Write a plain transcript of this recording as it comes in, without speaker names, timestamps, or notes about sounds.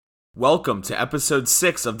Welcome to episode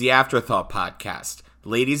 6 of the Afterthought podcast.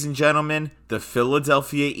 Ladies and gentlemen, the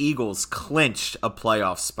Philadelphia Eagles clinched a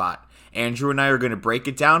playoff spot. Andrew and I are going to break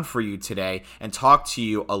it down for you today and talk to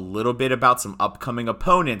you a little bit about some upcoming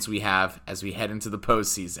opponents we have as we head into the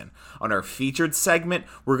postseason. On our featured segment,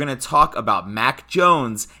 we're going to talk about Mac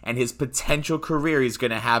Jones and his potential career he's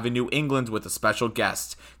going to have in New England with a special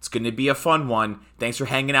guest. It's going to be a fun one. Thanks for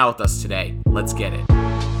hanging out with us today. Let's get it.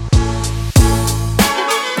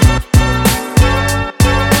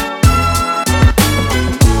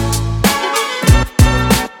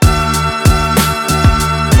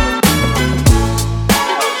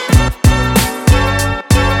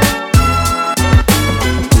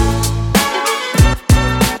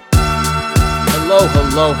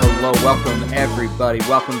 Hello. Welcome, everybody.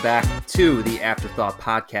 Welcome back to the Afterthought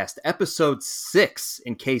Podcast, episode 6,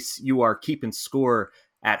 in case you are keeping score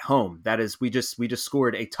at home. That is, we just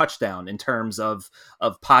scored a touchdown in terms of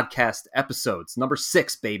podcast episodes. Number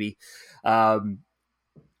 6, baby.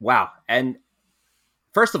 Wow. And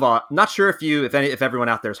first of all, I'm not sure if everyone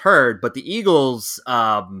out there's heard, but the Eagles,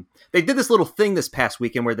 they did this little thing this past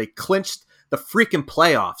weekend where they clinched the freaking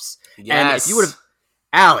playoffs. Yes. And if you would have,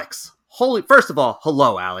 Alex... First of all,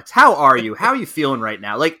 hello, Alex. How are you? How are you feeling right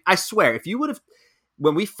now? Like, I swear, if you would have,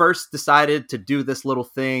 when we first decided to do this little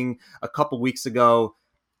thing a couple weeks ago,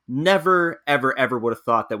 never, ever would have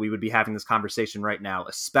thought that we would be having this conversation right now,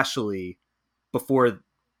 especially before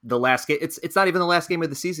the last game. It's not even the last game of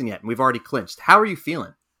the season yet, and we've already clinched. How are you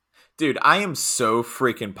feeling? Dude, I am so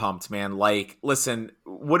freaking pumped, man. Like, listen,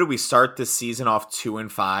 what did we start this season off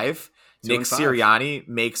 2-5? Nick Sirianni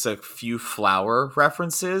makes a few flower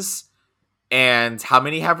references. And how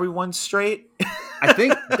many have we won straight? I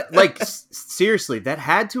think, seriously, that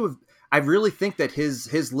had to have... I really think that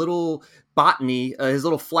his little botany, his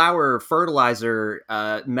little flower fertilizer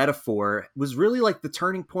metaphor was really like the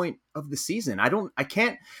turning point of the season.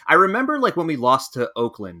 I remember like when we lost to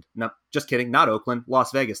Oakland. No, just kidding. Not Oakland.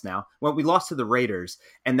 Las Vegas now. When we lost to the Raiders.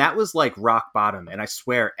 And that was like rock bottom. And I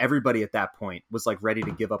swear everybody at that point was like ready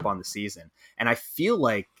to give up on the season. And I feel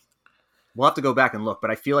like... We'll have to go back and look, but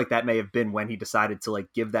I feel like that may have been when he decided to like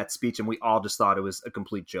give that speech, and we all just thought it was a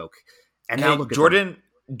complete joke. And now look at Jordan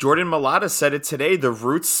Mailata said it today. The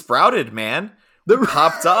roots sprouted, man. They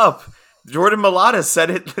popped up. Jordan Mailata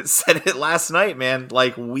said it last night, man.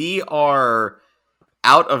 Like, we are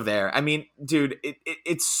out of there. I mean, dude,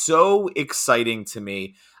 it's so exciting to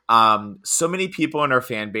me. So many people in our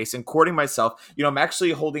fan base, including myself, I'm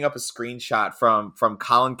actually holding up a screenshot from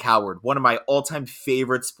Colin Cowherd, one of my all-time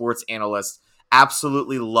favorite sports analysts.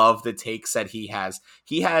 Absolutely love the takes that he has.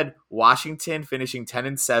 He had Washington finishing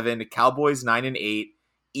 10-7, Cowboys 9-8,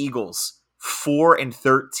 Eagles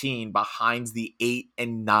 4-13 behind the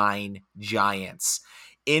 8-9 Giants.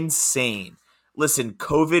 Insane. Listen,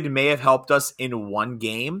 COVID may have helped us in one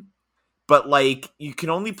game, but, like, you can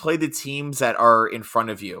only play the teams that are in front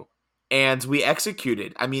of you. And we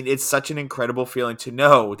executed. I mean, it's such an incredible feeling to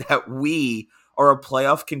know that we are a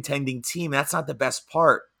playoff contending team. That's not the best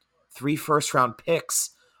part. 3 first-round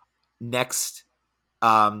picks next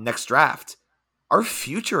draft. Our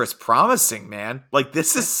future is promising, man. Like,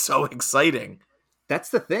 this is so exciting. That's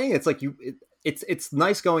the thing. It's like it's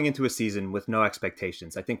nice going into a season with no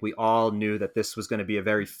expectations. I think we all knew that this was going to be a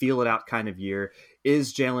very feel-it-out kind of year.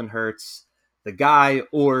 Is Jalen Hurts the guy,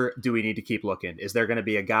 or do we need to keep looking? Is there going to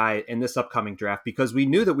be a guy in this upcoming draft? Because we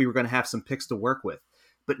knew that we were going to have some picks to work with.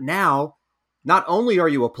 But now, not only are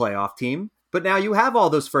you a playoff team, but now you have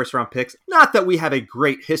all those first-round picks. Not that we have a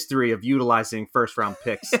great history of utilizing first-round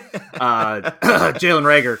picks. Jalen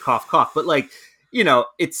Reagor, cough, cough. But, like,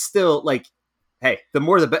 it's still, like, hey, the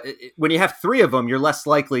more the better. When you have 3 of them, you're less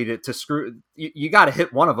likely to screw. You got to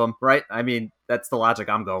hit one of them, right? I mean, that's the logic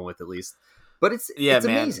I'm going with, at least. But it's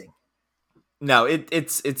amazing. No,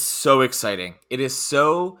 it's so exciting. It is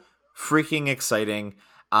so freaking exciting.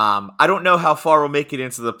 I don't know how far we'll make it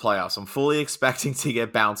into the playoffs. I'm fully expecting to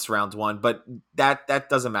get bounced round 1, but that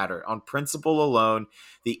doesn't matter. On principle alone,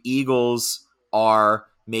 the Eagles are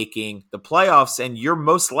making the playoffs, and you're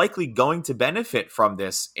most likely going to benefit from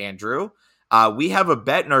this, Andrew. We have a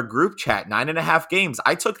bet in our group chat, 9.5 games.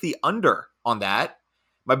 I took the under on that.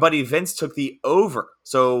 My buddy Vince took the over.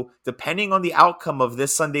 So depending on the outcome of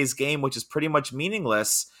this Sunday's game, which is pretty much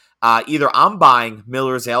meaningless, either I'm buying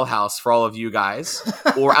Miller's Ale House for all of you guys,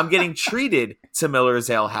 or I'm getting treated to Miller's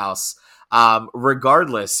Ale House,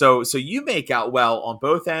 regardless. So you make out well on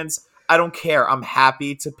both ends. I don't care. I'm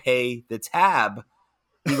happy to pay the tab.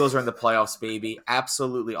 Eagles are in the playoffs, baby.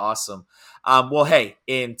 Absolutely awesome. Well, hey,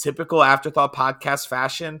 in typical Afterthought podcast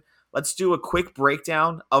fashion, let's do a quick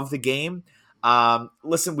breakdown of the game.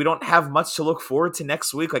 Listen, we don't have much to look forward to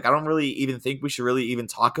next week. Like, I don't really even think we should really even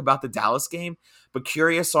talk about the Dallas game, but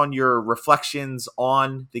curious on your reflections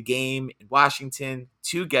on the game in Washington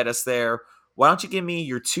to get us there. Why don't you give me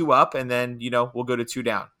your 2 up, and then, we'll go to 2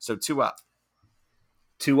 down. So 2 up.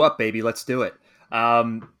 2 up, baby. Let's do it.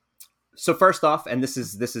 So first off, and this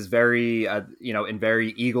is very, in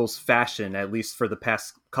very Eagles fashion, at least for the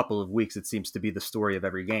past couple of weeks, it seems to be the story of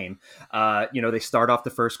every game. They start off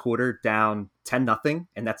the first quarter down 10-0,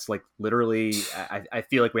 and that's like literally, I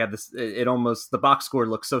feel like we have this, the box score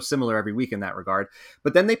looks so similar every week in that regard.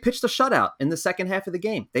 But then they pitched a shutout in the second half of the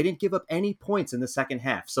game. They didn't give up any points in the second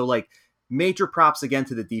half. So like major props again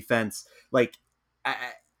to the defense. Like,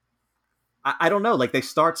 I don't know, like they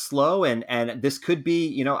start slow and this could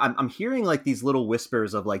be, I'm hearing like these little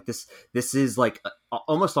whispers of like this is like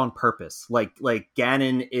almost on purpose. Like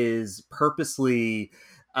Gannon is purposely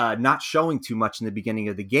not showing too much in the beginning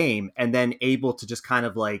of the game and then able to just kind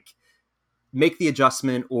of like make the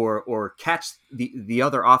adjustment or catch the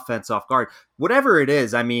other offense off guard. Whatever it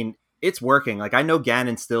is, I mean, it's working. Like I know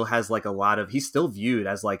Gannon still has like he's still viewed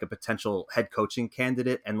as like a potential head coaching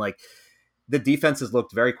candidate, and like the defense has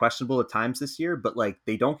looked very questionable at times this year, but like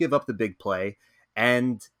they don't give up the big play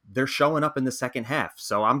and they're showing up in the second half.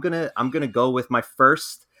 So I'm going to go with my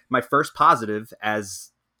first positive as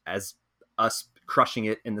us crushing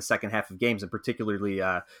it in the second half of games, and particularly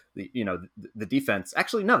the defense.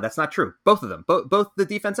 Actually, no, that's not true. Both of them, both the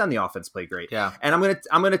defense and the offense play great. Yeah. And I'm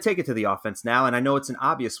going to take it to the offense now. And I know it's an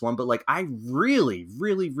obvious one, but like I really,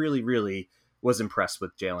 really, really, really was impressed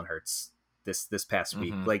with Jalen Hurts this past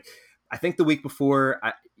week. Like, I think the week before,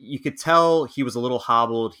 you could tell he was a little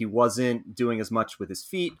hobbled. He wasn't doing as much with his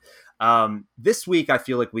feet. This week, I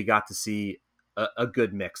feel like we got to see a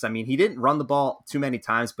good mix. I mean, he didn't run the ball too many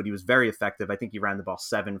times, but he was very effective. I think he ran the ball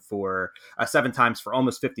 7 times for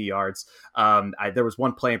almost 50 yards. There was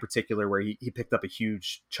one play in particular where he picked up a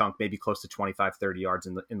huge chunk, maybe close to 25, 30 yards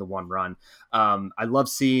in the one run. I love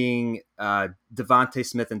seeing Devontae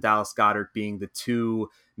Smith and Dallas Goedert being the two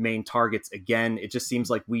main targets again. It just seems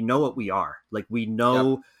like we know what we are. Like we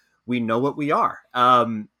know what we are.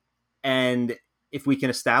 And if we can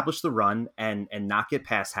establish the run and not get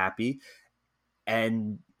pass happy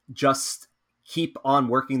and just keep on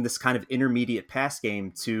working this kind of intermediate pass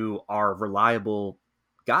game to our reliable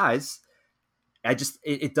guys,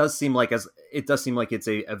 it does seem like it's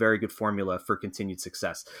a very good formula for continued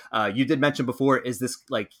success. You did mention before, is this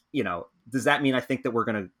like, does that mean I think that we're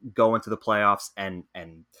going to go into the playoffs and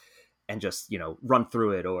just, run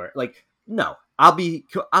through it, or like, no, I'll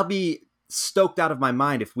be stoked out of my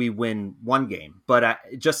mind if we win one game. But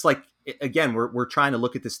just like, again, we're trying to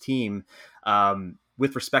look at this team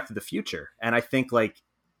with respect to the future. And I think like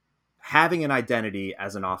having an identity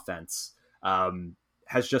as an offense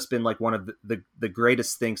has just been like one of the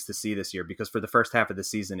greatest things to see this year, because for the first half of the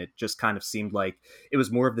season, it just kind of seemed like it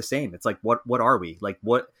was more of the same. It's like, what are we? Like,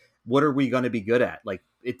 what are we going to be good at? Like,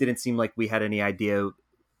 it didn't seem like we had any idea.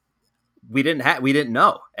 We didn't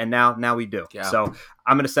know. And now we do. Yeah. So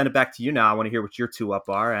I'm going to send it back to you now. I want to hear what your 2 up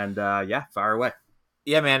are, and fire away.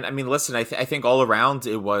 Yeah, man. I mean, listen, I think all around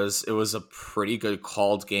it was a pretty good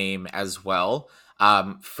called game as well.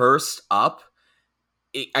 First up,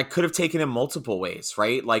 I could have taken it multiple ways,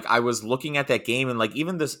 right? Like I was looking at that game and like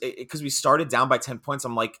even this, because we started down by 10 points.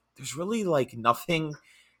 I'm like, there's really like nothing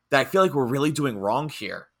that I feel like we're really doing wrong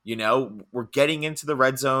here. We're getting into the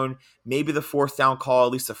red zone. Maybe the 4th down call,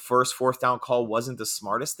 at least the first 4th down call, wasn't the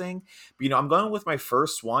smartest thing. But, I'm going with my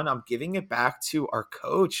first one. I'm giving it back to our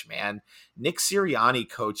coach, man. Nick Sirianni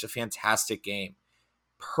coached a fantastic game.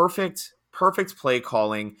 Perfect play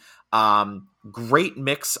calling. Great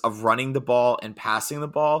mix of running the ball and passing the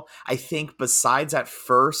ball. I think besides that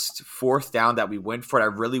first 4th down that we went for it, I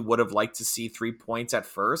really would have liked to see 3 points at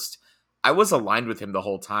first. I was aligned with him the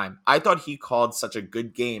whole time. I thought he called such a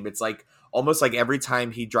good game. It's like almost like every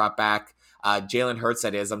time he dropped back, Jalen Hurts,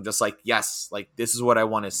 that is, I'm just like, yes, like this is what I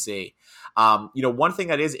want to see. One thing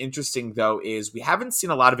that is interesting though is we haven't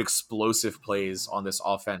seen a lot of explosive plays on this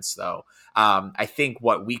offense though. I think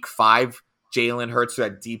week 5, Jalen Hurts threw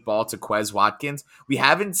that deep ball to Quez Watkins. We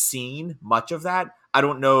haven't seen much of that. I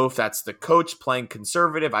don't know if that's the coach playing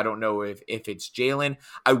conservative. I don't know if it's Jalen.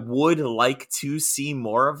 I would like to see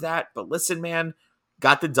more of that. But listen, man,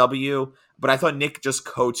 got the W. But I thought Nick just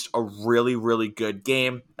coached a really, really good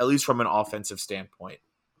game, at least from an offensive standpoint.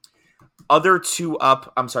 My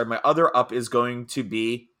other up is going to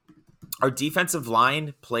be our defensive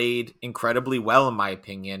line played incredibly well, in my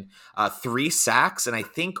opinion. 3 sacks, and I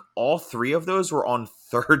think all 3 of those were on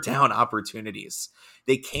 3rd down opportunities.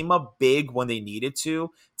 They came up big when they needed to.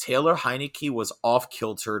 Taylor Heineke was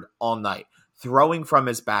off-kiltered all night. throwing from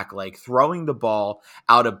his back leg, throwing the ball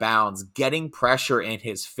out of bounds, getting pressure in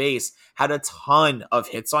his face, had a ton of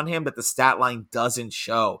hits on him that the stat line doesn't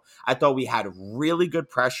show. I thought we had really good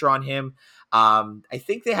pressure on him. I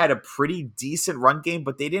think they had a pretty decent run game,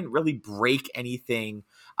 but they didn't really break anything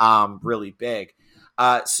really big.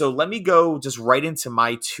 So let me go just right into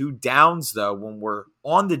my 2 downs, though, when we're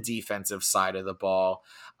on the defensive side of the ball.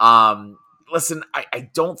 Listen, I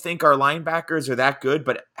don't think our linebackers are that good,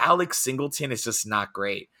 but Alex Singleton is just not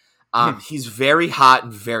great. He's very hot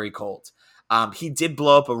and very cold. He did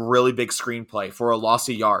blow up a really big screenplay for a loss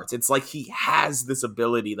of yards. It's like he has this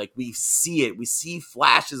ability. Like, we see it. We see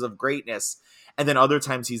flashes of greatness. And then other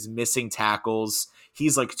times he's missing tackles.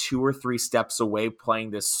 He's like 2 or 3 steps away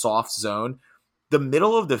playing this soft zone. The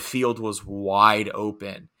middle of the field was wide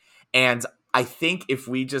open. And I think if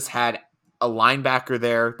we just had a linebacker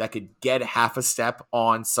there that could get half a step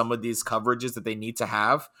on some of these coverages that they need to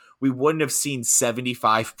have, we wouldn't have seen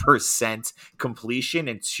 75% completion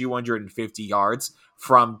and 250 yards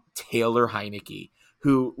from Taylor Heineke,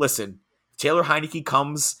 who, listen, Taylor Heineke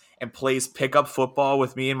comes and plays pickup football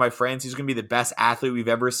with me and my friends, he's going to be the best athlete we've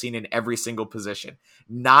ever seen in every single position.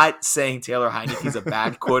 Not saying Taylor Heineke's a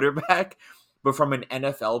bad quarterback, but from an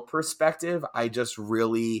NFL perspective, I just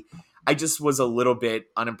was a little bit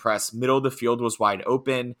unimpressed. Middle of the field was wide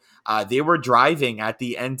open. They were driving at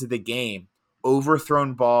the end of the game.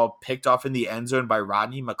 Overthrown ball picked off in the end zone by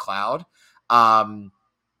Rodney McLeod.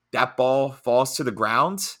 That ball falls to the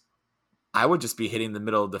ground. I would just be hitting the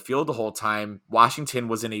middle of the field the whole time. Washington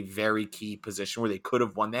was in a very key position where they could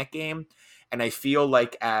have won that game. And I feel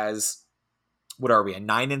like as, what are we, a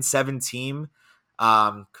 9-7 team?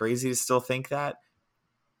 Crazy to still think that.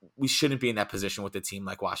 We shouldn't be in that position with a team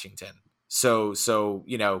like Washington. So,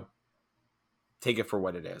 take it for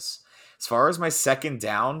what it is. As far as my second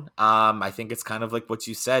down, I think it's kind of like what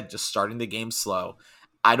you said, just starting the game slow.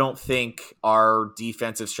 I don't think our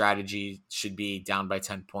defensive strategy should be down by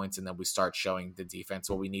 10 points and then we start showing the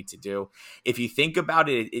defense what we need to do. If you think about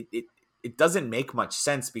it, it doesn't make much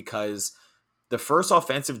sense because the first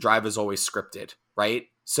offensive drive is always scripted, right?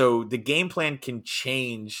 So the game plan can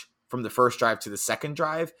change from the first drive to the second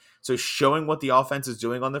drive. So showing what the offense is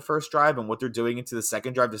doing on the first drive and what they're doing into the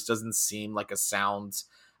second drive just doesn't seem like a sound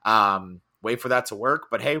way for that to work.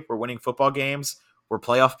 But hey, we're winning football games. We're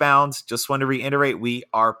playoff bound. Just want to reiterate, we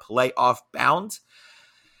are playoff bound.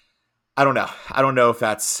 I don't know. I don't know if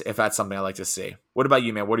that's something I like to see. What about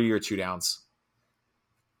you, man? What are your 2 downs?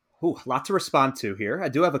 Ooh, a lot to respond to here. I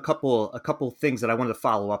do have a couple things that I wanted to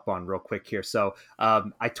follow up on real quick here. So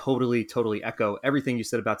I totally echo everything you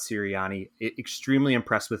said about Sirianni. Extremely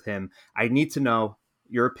impressed with him. I need to know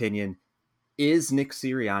your opinion. Is Nick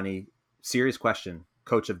Sirianni, serious question,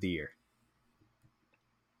 coach of the year?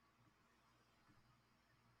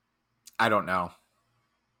 I don't know.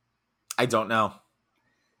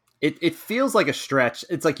 It feels like a stretch.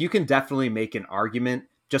 It's like you can definitely make an argument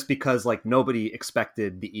just because like nobody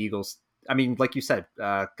expected the Eagles. I mean, like you said,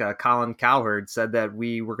 Colin Cowherd said that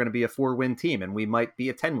we were going to be a 4-win team and we might be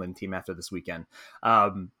a 10-win team after this weekend.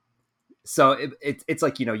 So it's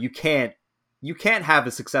like, you can't have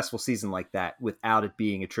a successful season like that without it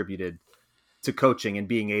being attributed to coaching and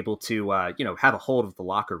being able to, have a hold of the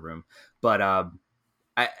locker room. But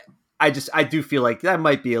I do feel like that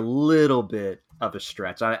might be a little bit of a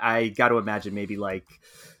stretch. I got to imagine maybe like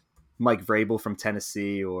Mike Vrabel from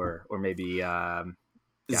Tennessee or maybe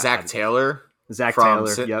Zach Taylor from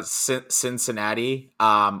Cincinnati.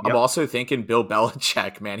 I'm also thinking Bill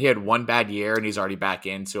Belichick, man. He had one bad year and he's already back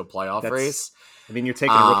into a playoff race. I mean, you're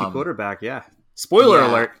taking a rookie quarterback. Yeah. Spoiler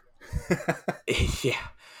alert. Yeah.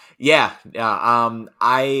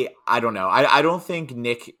 I don't know. I don't think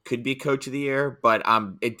Nick could be coach of the year, but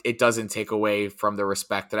it doesn't take away from the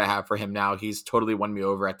respect that I have for him now. He's totally won me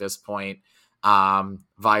over at this point.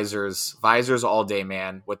 Visors all day,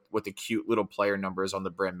 man, with the cute little player numbers on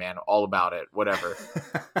the brim, man. All about it. Whatever.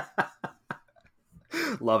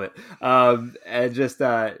 Love it. And just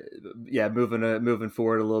moving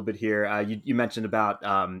forward a little bit here. You mentioned about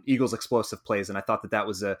Eagles' explosive plays, and I thought that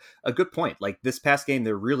was a good point. Like this past game,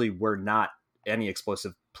 there really were not any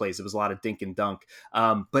explosive plays. It was a lot of dink and dunk.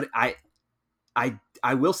 But I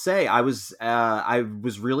will say I was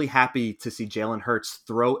really happy to see Jalen Hurts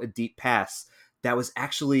throw a deep pass that was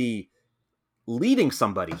actually leading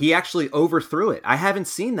somebody. He actually overthrew it. I haven't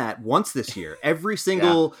seen that once this year. Every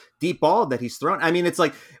single deep ball that he's thrown. I mean, it's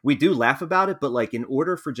like we do laugh about it, but like in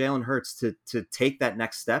order for Jalen Hurts to take that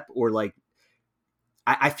next step, or like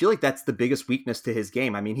I feel like that's the biggest weakness to his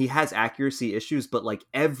game. I mean, he has accuracy issues, but like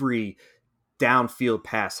every downfield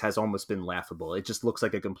pass has almost been laughable. It just looks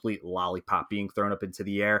like a complete lollipop being thrown up into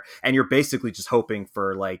the air, and you're basically just hoping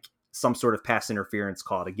for like some sort of pass interference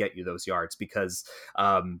call to get you those yards, because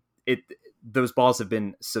it those balls have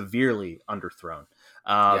been severely underthrown.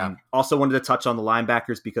 Also wanted to touch on the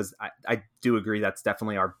linebackers, because I do agree that's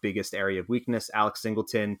definitely our biggest area of weakness. Alex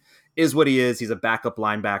Singleton is what he is. He's a backup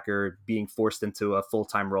linebacker being forced into a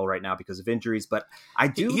full-time role right now because of injuries. But I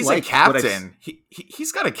do he's like a captain.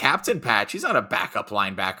 He's got a captain patch. He's not a backup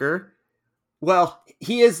linebacker. Well,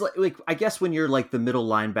 he is like, I guess when you're like the middle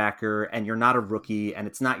linebacker and you're not a rookie and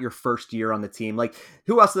it's not your first year on the team, like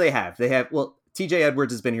who else do they have? They have, well, TJ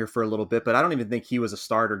Edwards has been here for a little bit, but I don't even think he was a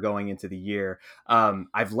starter going into the year.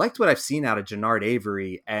 I've liked what I've seen out of Jannard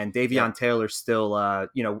Avery, and Davion Taylor still, I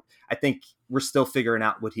think we're still figuring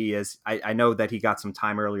out what he is. I know that he got some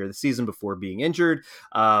time earlier this season before being injured,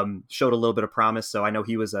 showed a little bit of promise. So I know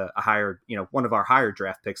he was a higher, one of our higher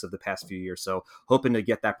draft picks of the past few years. So hoping to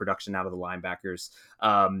get that production out of the linebackers.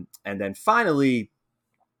 And then finally,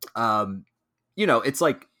 it's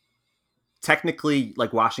like, technically,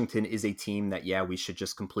 like Washington is a team that, we should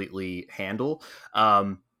just completely handle.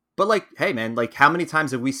 But like, hey man, like how many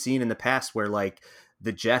times have we seen in the past where like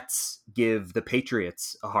the Jets give the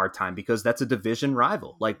Patriots a hard time because that's a division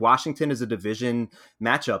rival? Like Washington is a division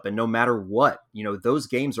matchup, and no matter what, those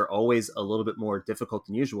games are always a little bit more difficult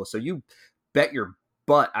than usual. So you bet your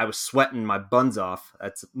butt I was sweating my buns off.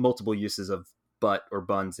 That's multiple uses of butt or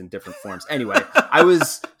buns in different forms. Anyway, I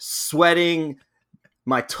was sweating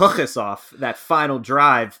my tuchus off that final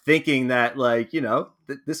drive, thinking that like,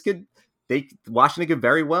 Washington could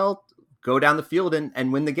very well go down the field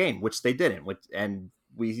and win the game, which they didn't, and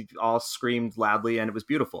we all screamed loudly and it was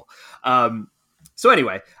beautiful. So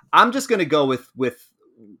anyway, I'm just going to go with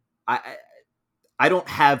I don't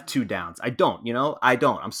have two downs. I don't.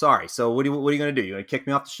 I'm sorry. So what are you going to do? You going to kick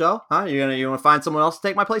me off the show? Huh? You want to find someone else to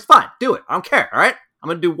take my place? Fine, do it. I don't care. All right. I'm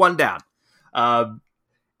going to do one down.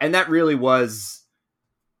 And that really was,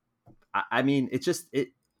 I mean,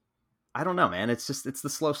 I don't know, man. It's the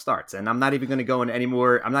slow starts, and I'm not even going to go into any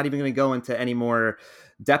more. I'm not even going to go into any more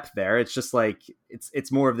depth there. It's just like,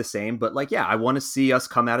 it's more of the same, but like, I want to see us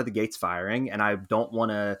come out of the gates firing, and I don't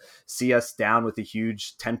want to see us down with a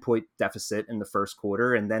huge 10-point deficit in the first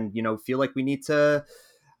quarter. And then, feel like we need to,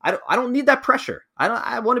 I don't need that pressure.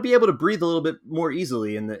 I want to be able to breathe a little bit more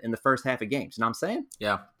easily in the first half of games. You know what I'm saying?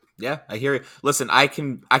 Yeah, I hear you. Listen, I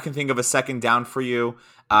can think of a second down for you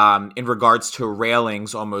in regards to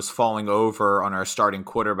railings almost falling over on our starting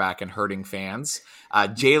quarterback and hurting fans.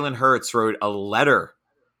 Jalen Hurts wrote a letter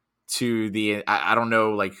to I don't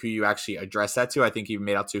know like who you actually addressed that to. I think he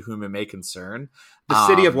made out to whom it may concern. The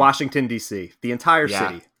city of Washington, D.C., the entire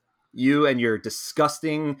city. You and your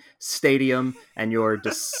disgusting stadium and your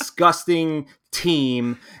disgusting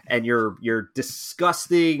team and your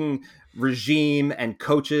disgusting regime and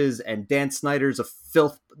coaches and Dan Snyder's a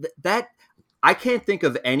filth. That I can't think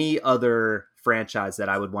of any other franchise that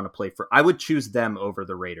I would want to play for. I would choose them over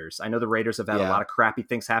the Raiders. I know the Raiders have had a lot of crappy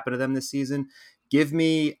things happen to them this season.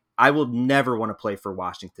 I will never want to play for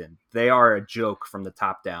Washington. They are a joke from the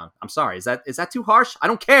top down. I'm sorry. Is that too harsh? I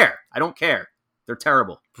don't care. They're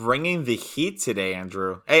terrible. Bringing the heat today,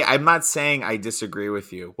 Andrew. Hey, I'm not saying I disagree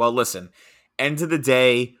with you. Well, listen, end of the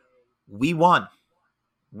day, we won.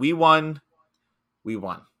 We won.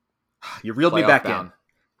 You reeled me back in.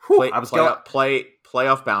 Whew,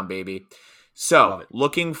 playoff bound, baby. So,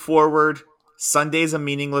 looking forward, Sunday's a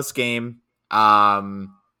meaningless game.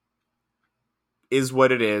 Is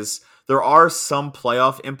what it is. There are some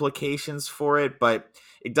playoff implications for it, but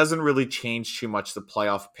it doesn't really change too much the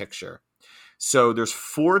playoff picture. So there's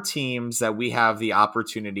 4 teams that we have the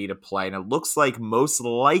opportunity to play, and it looks like most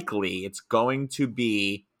likely it's going to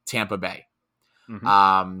be Tampa Bay.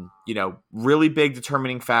 Mm-hmm. Really big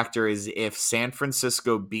determining factor is if San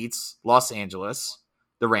Francisco beats Los Angeles,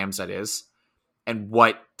 the Rams that is, and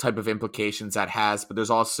what type of implications that has. But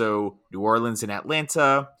there's also New Orleans and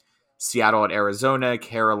Atlanta, Seattle at Arizona,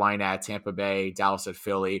 Carolina at Tampa Bay, Dallas at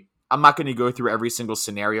Philly. I'm not going to go through every single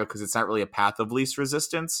scenario because it's not really a path of least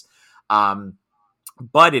resistance.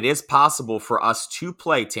 But it is possible for us to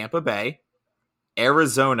play Tampa Bay,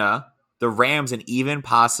 Arizona, the Rams, and even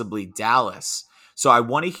possibly Dallas. So I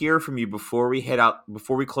want to hear from you before we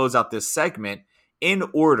close out this segment in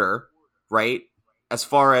order, right? As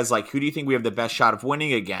far as like, who do you think we have the best shot of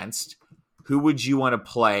winning against? Who would you want to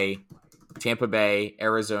play? Tampa Bay,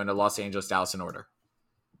 Arizona, Los Angeles, Dallas in order.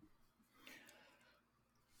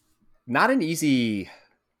 Not an easy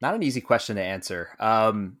question to answer.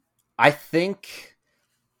 I think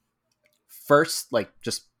first, like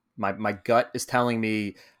just my gut is telling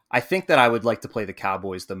me I think that I would like to play the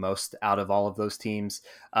Cowboys the most out of all of those teams.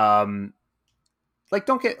 Don't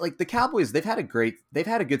get like the Cowboys. They've had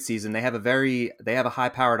a good season. They have a high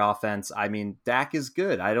powered offense. I mean, Dak is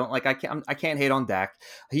good. I can't hate on Dak.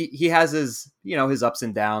 He has his ups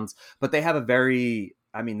and downs, but they have they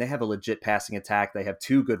have a legit passing attack. They have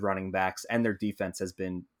two good running backs, and their defense has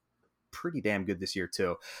been pretty damn good this year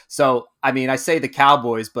too. So, I mean, I say the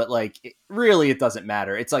Cowboys, but really it doesn't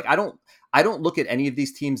matter. It's like, I don't look at any of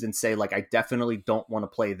these teams and say I definitely don't want to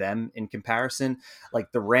play them in comparison.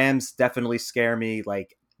 Like the Rams definitely scare me.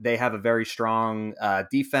 Like they have a very strong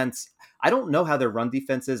defense. I don't know how their run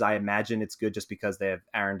defense is. I imagine it's good just because they have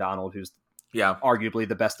Aaron Donald, who's arguably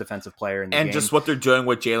the best defensive player in the game. And just what they're doing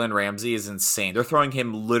with Jalen Ramsey is insane. They're throwing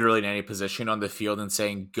him literally in any position on the field and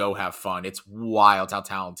saying, go have fun. It's wild how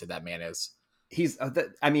talented that man is.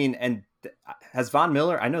 Has Von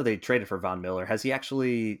Miller, I know they traded for Von Miller. Has he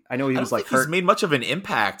actually, I know he was hurt. He's made much of an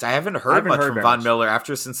impact. I haven't heard much from Von Miller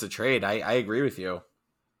since the trade. I agree with you.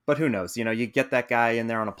 But who knows? You get that guy in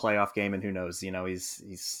there on a playoff game and who knows,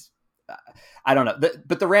 he's I don't know.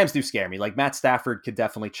 But the Rams do scare me. Like Matt Stafford could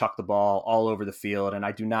definitely chuck the ball all over the field, and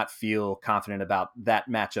I do not feel confident about that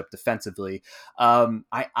matchup defensively.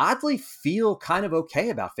 I oddly feel kind of okay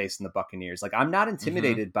about facing the Buccaneers. Like I'm not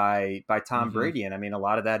intimidated by Tom Brady, and I mean a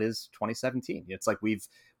lot of that is 2017. It's like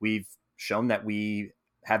we've shown that we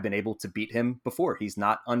have been able to beat him before. He's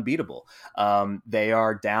not unbeatable. They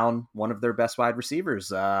are down one of their best wide receivers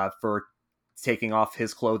for taking off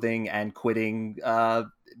his clothing and quitting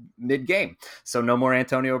mid-game. So no more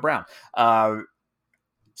Antonio Brown.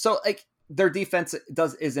 So their defense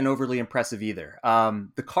isn't overly impressive either.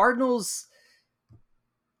 The Cardinals,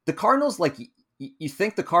 you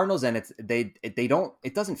think the Cardinals, and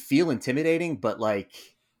it doesn't feel intimidating, but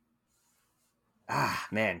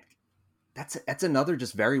man, that's another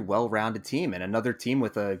just very well-rounded team, and another team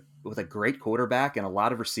with a great quarterback and a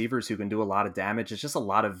lot of receivers who can do a lot of damage. It's just a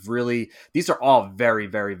lot of these are all very,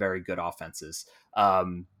 very, very good offenses.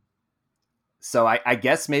 So I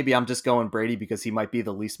guess maybe I'm just going Brady because he might be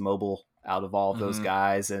the least mobile out of all of those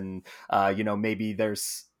guys. And, maybe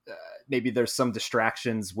there's some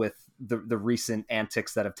distractions with the recent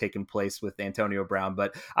antics that have taken place with Antonio Brown,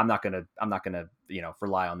 but I'm not going to,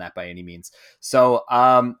 rely on that by any means. So,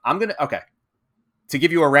 to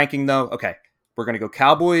give you a ranking though. Okay. We're going to go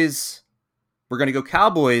Cowboys. We're going to go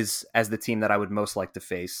Cowboys as the team that I would most like to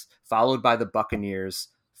face, followed by the Buccaneers,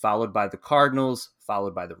 followed by the Cardinals,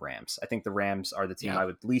 followed by the Rams. I think the Rams are the team I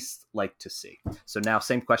would least like to see. So now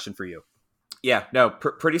same question for you. Yeah, no,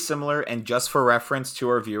 pretty similar. And just for reference to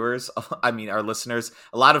our viewers, our listeners,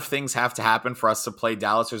 a lot of things have to happen for us to play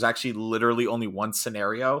Dallas. There's actually literally only one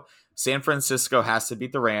scenario. San Francisco has to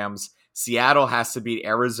beat the Rams. Seattle has to beat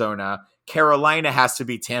Arizona. Carolina has to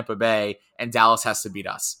beat Tampa Bay, and Dallas has to beat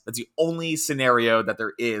us. That's the only scenario that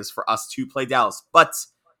there is for us to play Dallas, but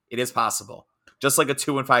it is possible. Just like a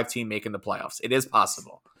 2-5 team making the playoffs, it is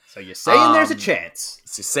possible. So you're saying there's a chance.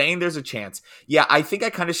 So you're saying there's a chance. Yeah, I think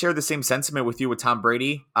I kind of share the same sentiment with you with Tom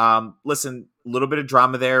Brady. Listen, a little bit of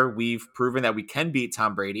drama there. We've proven that we can beat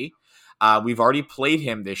Tom Brady. We've already played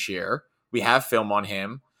him this year. We have film on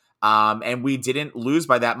him. And we didn't lose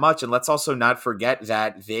by that much. And let's also not forget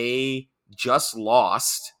that they just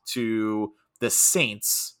lost to the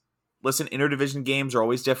Saints. Listen, interdivision games are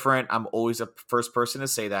always different. I'm always the first person to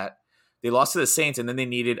say that. They lost to the Saints, and then they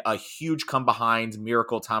needed a huge come-behind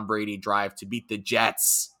miracle Tom Brady drive to beat the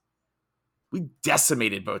Jets. We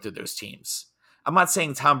decimated both of those teams. I'm not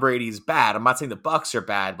saying Tom Brady's bad. I'm not saying the Bucs are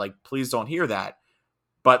bad. Please don't hear that.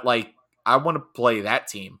 But, I want to play that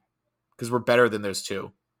team because we're better than those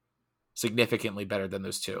two. Significantly better than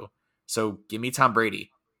those two. So give me Tom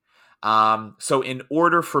Brady. So in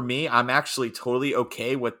order for me, I'm actually totally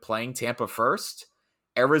okay with playing Tampa first,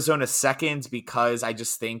 Arizona second, because I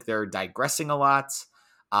just think they're digressing a lot.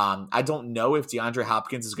 I don't know if DeAndre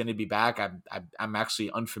Hopkins is going to be back. I'm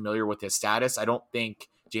actually unfamiliar with his status. I don't think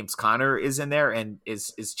James Conner is in there. And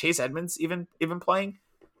is Chase Edmonds even playing?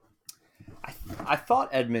 I thought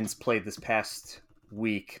Edmonds played this past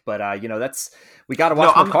week, but we got to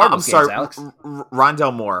watch the Cardinals games, Alex.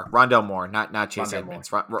 Rondell Moore, not Chase Edmonds.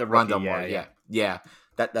 Rondell Moore, yeah.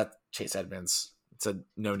 That Chase Edmonds. It's a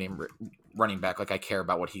no-name running back. I care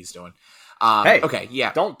about what he's doing. Okay,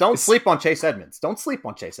 yeah. Don't sleep on Chase Edmonds. Don't sleep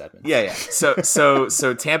on Chase Edmonds. Yeah.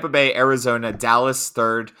 So Tampa Bay, Arizona, Dallas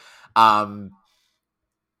third.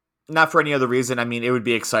 Not for any other reason. It would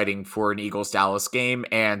be exciting for an Eagles-Dallas game.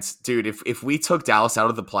 And dude, if we took Dallas out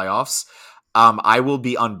of the playoffs, I will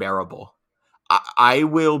be unbearable. I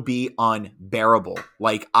will be unbearable.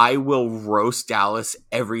 Like, I will roast Dallas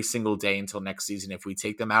every single day until next season if we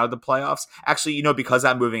take them out of the playoffs. Actually, because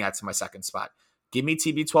I'm moving that to my second spot. Give me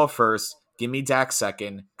TB12 first. Give me Dak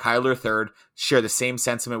second. Kyler third. Share the same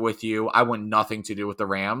sentiment with you. I want nothing to do with the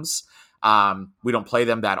Rams. We don't play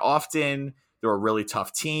them that often. They're a really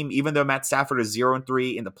tough team. Even though Matt Stafford is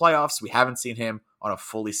 0-3 in the playoffs, we haven't seen him on a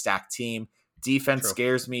fully stacked team. Defense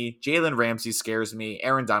scares me. Jalen Ramsey scares me.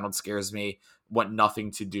 Aaron Donald scares me. Want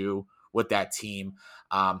nothing to do with that team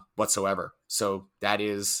whatsoever. So that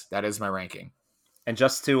is my ranking. And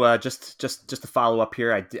just to just to follow up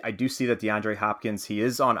here, I do see that DeAndre Hopkins, he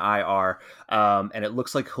is on IR, and it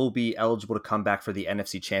looks like he'll be eligible to come back for the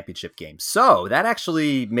NFC Championship game. So that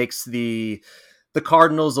actually makes the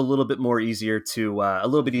Cardinals a little bit easier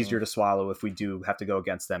to swallow if we do have to go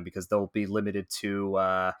against them, because they'll be limited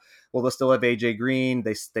to they'll still have AJ Green,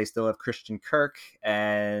 they still have Christian Kirk,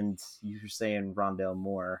 and you're saying Rondale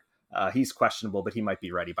Moore. He's questionable, but he might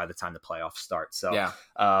be ready by the time the playoffs start. So yeah.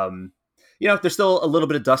 There's still a little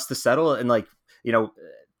bit of dust to settle, and like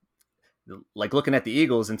looking at the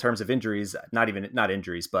Eagles in terms of injuries, not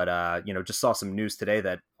injuries, but just saw some news today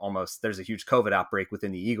that there's a huge COVID outbreak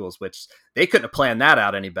within the Eagles, which they couldn't have planned that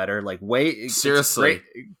out any better. Like, seriously,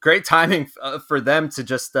 great timing for them to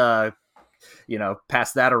just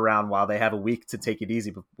pass that around while they have a week to take it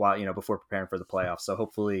easy before preparing for the playoffs. So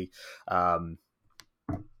hopefully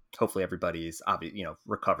everybody's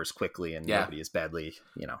recovers quickly and nobody is badly,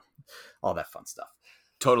 all that fun stuff.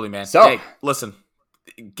 Totally, man. So hey, listen,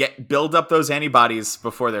 build up those antibodies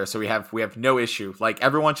before there, so we have no issue. Like,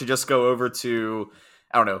 everyone should just go over to,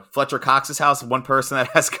 I don't know, Fletcher Cox's house. One person that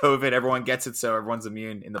has COVID, everyone gets it, so everyone's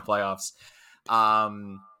immune in the playoffs.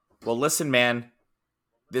 Well, listen, man.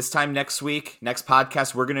 This time next week, next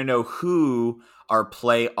podcast, we're gonna know who our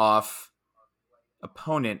playoff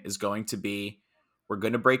opponent is going to be. We're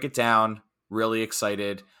gonna break it down. Really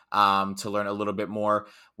excited to learn a little bit more.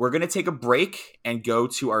 We're going to take a break and go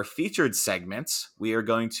to our featured segments. We are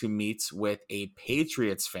going to meet with a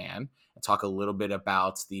Patriots fan and talk a little bit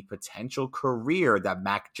about the potential career that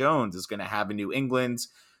Mac Jones is going to have in New England.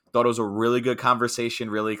 Thought it was a really good conversation.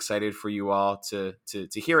 Really excited for you all to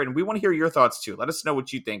hear it. And we want to hear your thoughts too. Let us know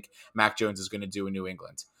what you think Mac Jones is going to do in New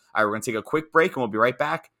England. All right, we're going to take a quick break and we'll be right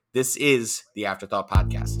back. This is the Afterthought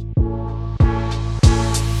Podcast.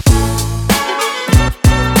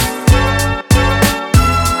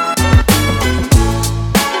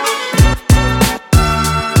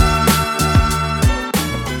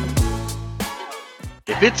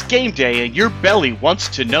 If it's game day and your belly wants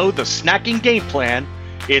to know the snacking game plan,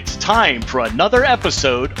 it's time for another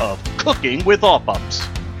episode of Cooking with Opaps.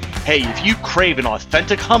 Hey, if you crave an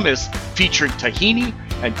authentic hummus featuring tahini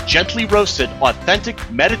and gently roasted authentic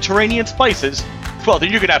Mediterranean spices, well,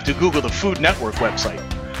 then you're going to have to Google the Food Network website.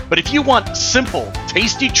 But if you want a simple,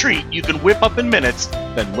 tasty treat you can whip up in minutes,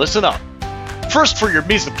 then listen up. First, for your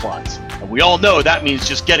mise en place, and we all know that means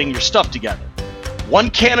just getting your stuff together. 1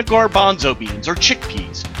 can of garbanzo beans or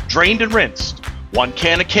chickpeas, drained and rinsed. 1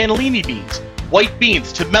 can of cannellini beans, white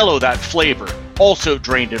beans to mellow that flavor, also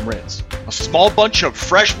drained and rinsed. A small bunch of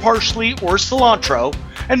fresh parsley or cilantro,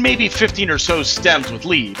 and maybe 15 or so stems with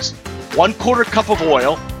leaves. 1/4 cup of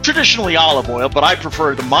oil, traditionally olive oil, but I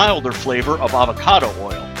prefer the milder flavor of avocado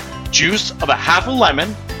oil. Juice of a half a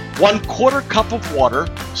lemon, 1/4 cup of water,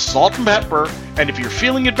 salt and pepper, and if you're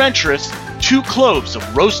feeling adventurous, 2 cloves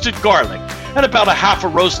of roasted garlic, and about a half a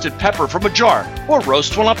roasted pepper from a jar, or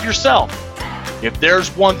roast one up yourself. If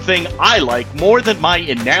there's one thing I like more than my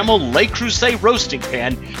enamel Le Creuset roasting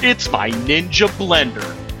pan, it's my Ninja blender.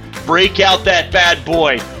 Break out that bad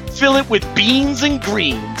boy, fill it with beans and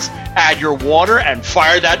greens, add your water and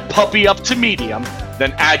fire that puppy up to medium,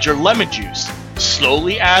 then add your lemon juice.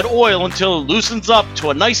 Slowly add oil until it loosens up to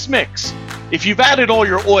a nice mix. If you've added all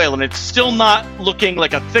your oil and it's still not looking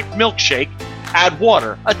like a thick milkshake, add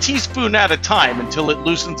water, a teaspoon at a time until it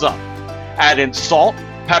loosens up. Add in salt,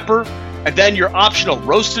 pepper, and then your optional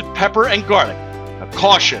roasted pepper and garlic. Now,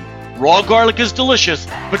 caution, raw garlic is delicious,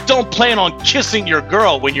 but don't plan on kissing your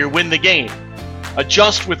girl when you win the game.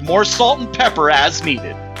 Adjust with more salt and pepper as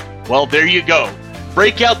needed. Well, there you go.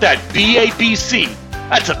 Break out that BABC.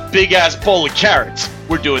 That's a big-ass bowl of carrots.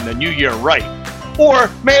 We're doing the new year right. Or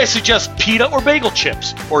may I suggest pita or bagel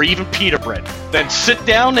chips, or even pita bread. Then sit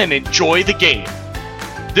down and enjoy the game.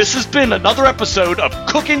 This has been another episode of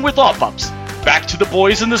Cooking with Opaps. Back to the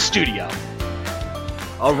boys in the studio.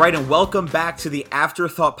 All right, and welcome back to the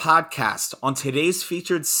Afterthought Podcast. On today's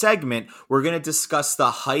featured segment, we're going to discuss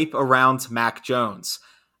the hype around Mac Jones.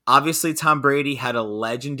 Obviously, Tom Brady had a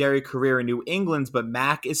legendary career in New England, but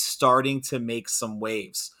Mac is starting to make some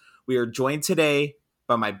waves. We are joined today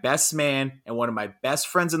by my best man and one of my best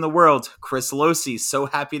friends in the world, Chris Losi. So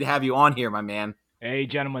happy to have you on here, my man. Hey,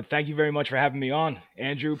 gentlemen, thank you very much for having me on.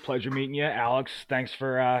 Andrew, pleasure meeting you. Alex, thanks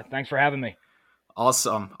for having me.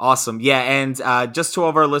 Awesome. Yeah, and just to all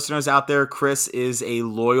of our listeners out there, Chris is a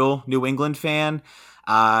loyal New England fan.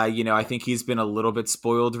 I think he's been a little bit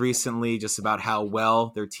spoiled recently just about how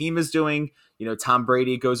well their team is doing. Tom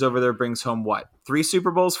Brady goes over there, brings home what? 3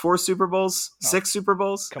 Super Bowls, 4 Super Bowls, 6 Super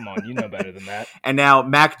Bowls? Come on, you know better than that. And now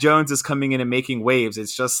Mac Jones is coming in and making waves.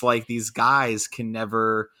 It's just like these guys can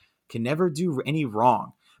never do any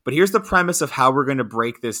wrong. But here's the premise of how we're going to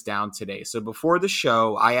break this down today. So before the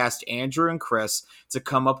show, I asked Andrew and Chris to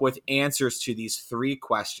come up with answers to these 3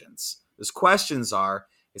 questions. Those questions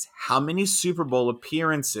is how many Super Bowl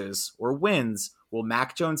appearances or wins will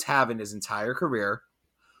Mac Jones have in his entire career?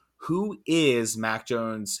 Who is Mac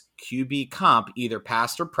Jones' QB comp, either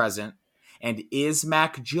past or present? And is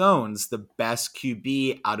Mac Jones the best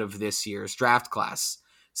QB out of this year's draft class?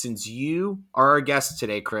 Since you are our guest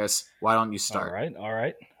today, Chris, why don't you start? All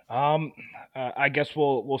right. I guess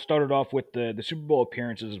we'll start it off with the Super Bowl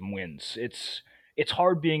appearances and wins. It's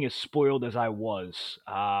hard being as spoiled as I was,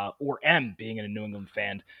 or am being a New England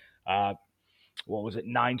fan. What was it?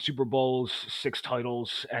 9 Super Bowls, 6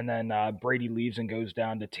 titles, and then Brady leaves and goes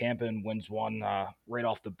down to Tampa and wins one right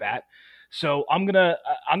off the bat. So I'm gonna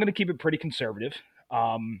keep it pretty conservative.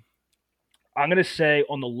 I'm going to say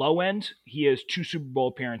on the low end, he has 2 Super Bowl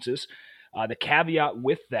appearances. The caveat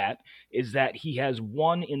with that is that he has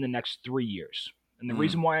 1 in the next 3 years. And the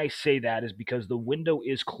reason why I say that is because the window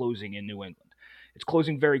is closing in New England. It's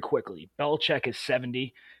closing very quickly. Belichick is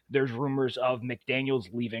 70. There's rumors of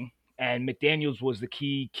McDaniels leaving. And McDaniels was the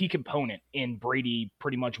key component in Brady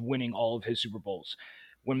pretty much winning all of his Super Bowls.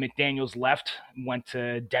 When McDaniels left, went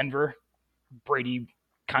to Denver, Brady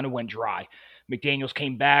kind of went dry. McDaniels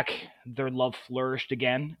came back, their love flourished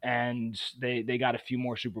again, and they got a few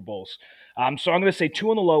more Super Bowls. So I'm going to say 2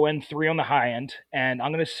 on the low end, 3 on the high end, and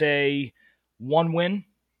I'm going to say 1 win,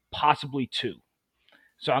 possibly 2.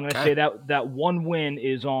 So I'm going to say that 1 win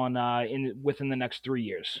is on within the next 3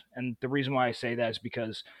 years. And the reason why I say that is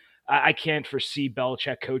because I can't foresee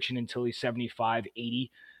Belichick coaching until he's 75,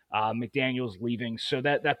 80. McDaniels leaving. So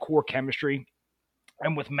that core chemistry.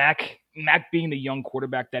 And with Mac being the young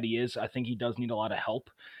quarterback that he is, I think he does need a lot of help.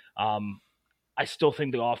 I still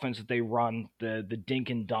think the offense that they run, the dink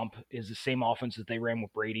and dump, is the same offense that they ran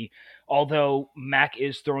with Brady. Although Mac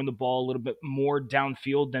is throwing the ball a little bit more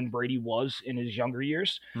downfield than Brady was in his younger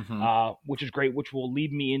years, which is great, which will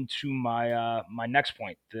lead me into my my next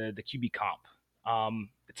point, the QB comp.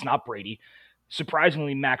 It's not Brady.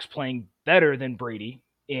 Surprisingly, Mac's playing better than Brady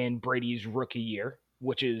in Brady's rookie year,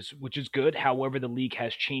 which is good. However, the league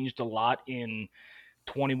has changed a lot in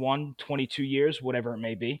 21, 22 years, whatever it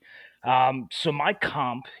may be. So my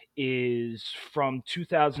comp is from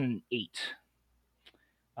 2008.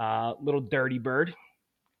 Little dirty bird,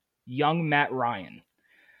 young Matt Ryan.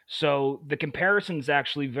 So the comparison is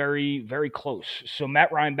actually very, very close. So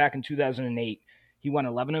Matt Ryan back in 2008, he went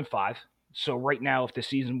 11-5. So right now, if the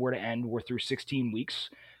season were to end, we're through 16 weeks.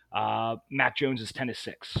 Mac Jones is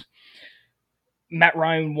 10-6. Matt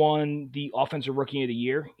Ryan won the Offensive Rookie of the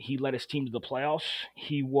Year. He led his team to the playoffs.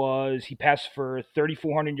 He passed for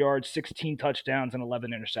 3,400 yards, 16 touchdowns, and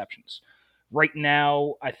 11 interceptions. Right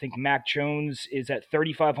now, I think Mac Jones is at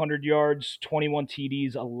 3,500 yards, 21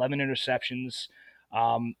 TDs, 11 interceptions.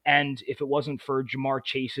 And if it wasn't for Jamar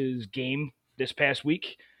Chase's game this past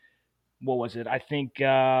week, what was it? I think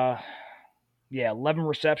 11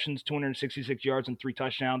 receptions, 266 yards, and 3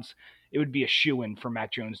 touchdowns. It would be a shoo-in for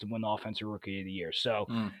Mac Jones to win the Offensive Rookie of the Year. So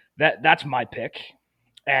that's my pick.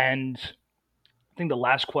 And I think the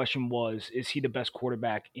last question was, is he the best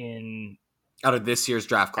quarterback out of this year's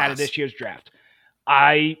draft class? Out of this year's draft.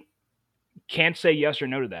 I can't say yes or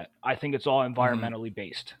no to that. I think it's all environmentally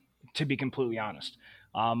based, to be completely honest.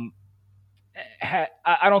 I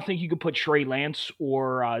don't think you could put Trey Lance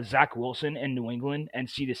or Zach Wilson in New England and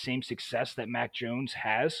see the same success that Mac Jones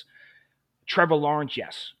has. Trevor Lawrence,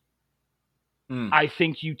 yes. I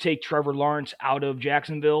think you take Trevor Lawrence out of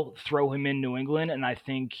Jacksonville, throw him in New England, and I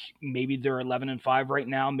think maybe they're 11-5 right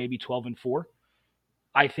now, maybe 12-4.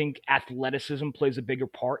 I think athleticism plays a bigger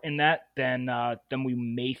part in that than we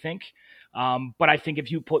may think. But I think if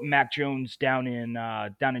you put Mac Jones down in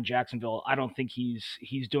Jacksonville, I don't think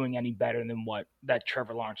he's doing any better than what that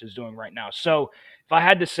Trevor Lawrence is doing right now. So if I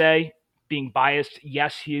had to say, being biased,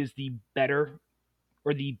 yes, he is the better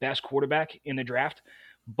or the best quarterback in the draft,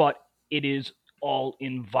 but it is all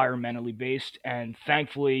environmentally based. And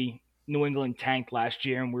thankfully, New England tanked last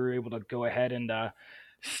year, and we were able to go ahead and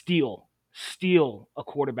steal steal a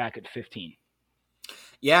quarterback at 15.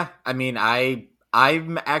 Yeah, I mean,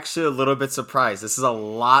 I'm actually a little bit surprised. This is a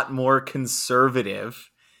lot more conservative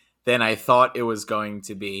than I thought it was going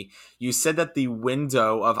to be. You said that the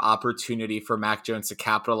window of opportunity for Mac Jones to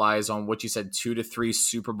capitalize on what you said 2 to 3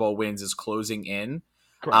 Super Bowl wins is closing in.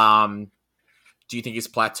 Correct. Do you think he's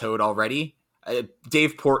plateaued already?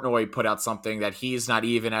 Dave Portnoy put out something that he's not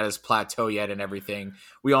even at his plateau yet and everything.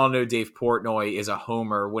 We all know Dave Portnoy is a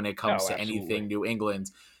homer when it comes to absolutely. anything New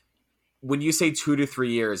England. When you say 2 to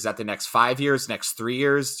 3 years, is that the next 5 years, next 3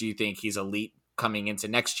 years? Do you think he's elite coming into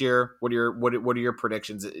next year? What are your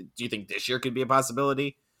predictions? Do you think this year could be a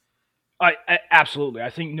possibility? I absolutely.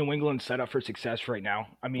 I think New England's set up for success right now.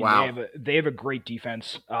 I mean, Wow. they have a great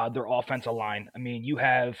defense. Their offensive line. I mean, you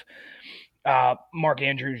have Mark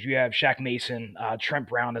Andrews, you have Shaq Mason, Trent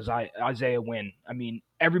Brown, Isaiah Wynn. I mean,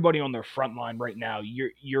 everybody on their front line right now.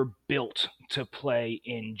 You're built to play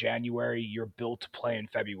in January. You're built to play in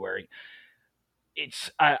February.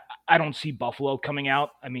 I don't see Buffalo coming out.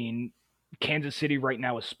 I mean, Kansas City right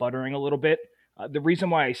now is sputtering a little bit. The reason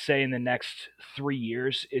why I say in the next 3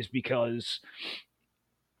 years is because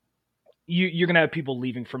you're going to have people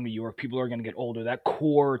leaving from New York. People are going to get older. That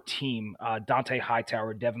core team, Dante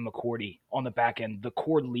Hightower, Devin McCourty on the back end, the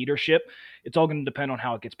core leadership, it's all going to depend on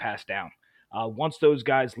how it gets passed down. Once those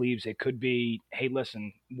guys leaves, it could be, hey,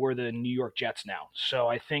 listen, we're the New York Jets now. So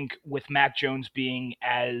I think with Mac Jones being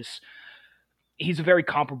he's a very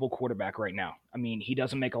comparable quarterback right now. I mean, he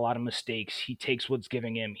doesn't make a lot of mistakes. He takes what's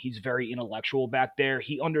giving him. He's very intellectual back there.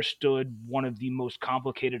 He understood one of the most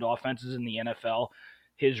complicated offenses in the NFL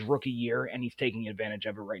his rookie year, and he's taking advantage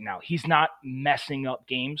of it right now. He's not messing up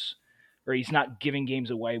games, or he's not giving games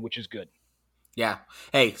away, which is good. Yeah.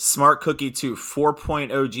 Hey, smart cookie too. 4.0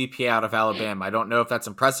 GPA out of Alabama. I don't know if that's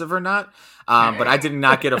impressive or not, but I did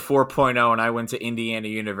not get a 4.0, and I went to Indiana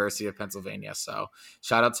University of Pennsylvania. So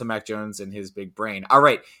shout out to Mac Jones and his big brain. All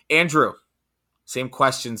right, Andrew, same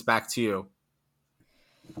questions back to you.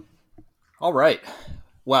 All right.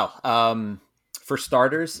 Well, for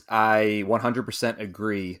starters, I 100%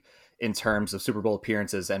 agree in terms of Super Bowl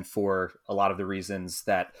appearances, and for a lot of the reasons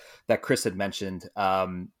that Chris had mentioned.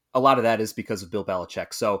 A lot of that is because of Bill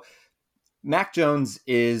Belichick. So Mac Jones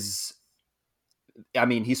he's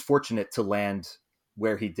fortunate to land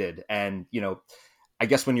where he did. And, I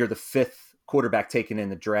guess when you're the 5th quarterback taken in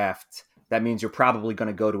the draft, that means you're probably going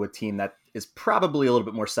to go to a team that is probably a little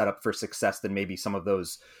bit more set up for success than maybe some of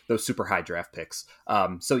those super high draft picks.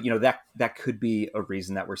 So that could be a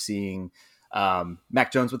reason that we're seeing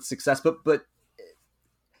Mac Jones with success, but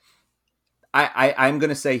I'm going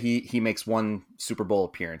to say he makes one Super Bowl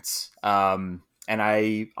appearance. And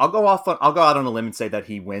I'll go out on a limb and say that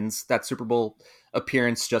he wins that Super Bowl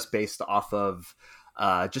appearance just based off of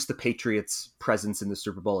just the Patriots' presence in the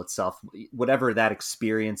Super Bowl itself. Whatever that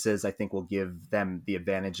experience is, I think will give them the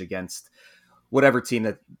advantage against whatever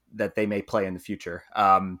team that they may play in the future.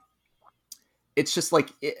 It's just like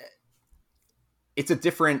it's a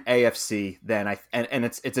different AFC and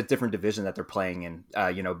it's a different division that they're playing in,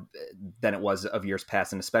 than it was of years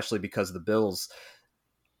past, and especially because the Bills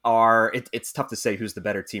it's tough to say who's the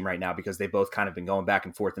better team right now because they've both kind of been going back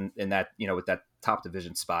and forth in that, with that top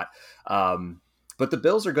division spot. But the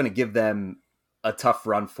Bills are going to give them a tough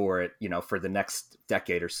run for it, for the next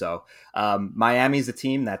decade or so. Miami's a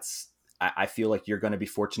team I feel like you're going to be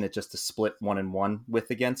fortunate just to split 1-1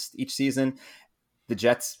 with against each season. The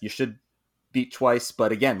Jets, you should beat twice,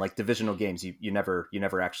 but again, like divisional games, you never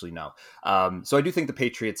actually know. So I do think the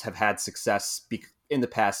Patriots have had success in the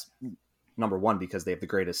past, number one, because they have the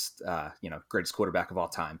greatest quarterback of all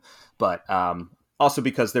time, but also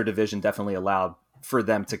because their division definitely allowed for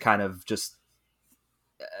them to kind of just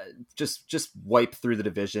wipe through the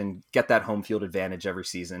division, get that home field advantage every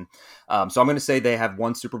season. So I'm going to say they have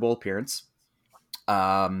one Super Bowl appearance,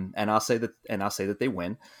 and I'll say that they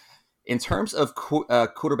win. In terms of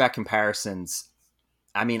quarterback comparisons,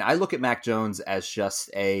 I mean, I look at Mac Jones as just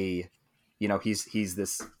he's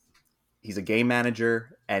a game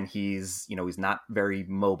manager, and he's not very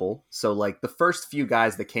mobile. So like the first few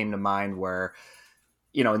guys that came to mind were,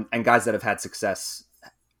 and guys that have had success,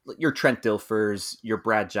 your Trent Dilfers, your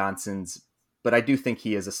Brad Johnsons, but I do think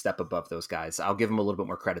he is a step above those guys. I'll give him a little bit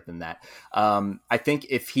more credit than that. I think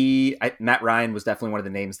Matt Ryan was definitely one of the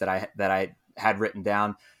names that I had written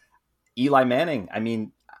down. Eli Manning, I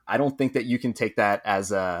mean, I don't think that you can take that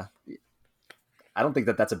as I don't think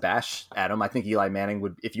that that's a bash at him. I think Eli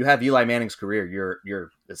Manning if you have Eli Manning's career,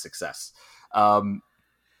 you're a success.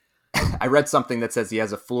 I read something that says he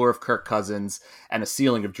has a floor of Kirk Cousins and a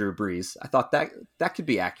ceiling of Drew Brees. I thought that could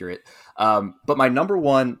be accurate. But my number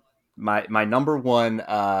one My number one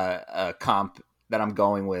comp that I'm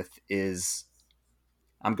going with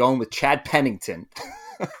Chad Pennington.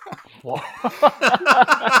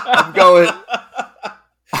 I'm going.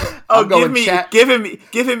 Oh,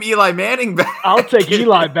 give him Eli Manning back. I'll take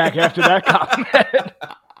Eli back after that comment.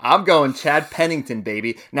 I'm going Chad Pennington,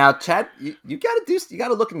 baby. Now, Chad, you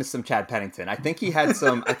gotta look into some Chad Pennington. I think he had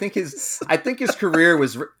some. I think his career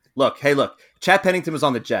was. Look, Chad Pennington was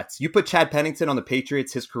on the Jets. You put Chad Pennington on the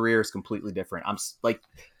Patriots, his career is completely different. I'm like,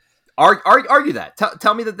 argue that.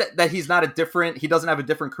 Tell me that he's not he doesn't have a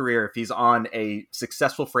different career if he's on a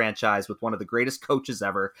successful franchise with one of the greatest coaches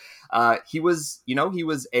ever. He was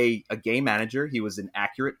a game manager. He was an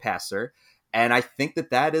accurate passer. And I think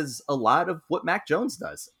that is a lot of what Mac Jones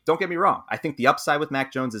does. Don't get me wrong. I think the upside with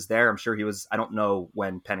Mac Jones is there. I'm sure I don't know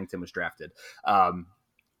when Pennington was drafted. I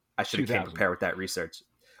should have came prepared with that research.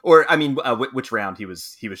 Or, I mean, which round he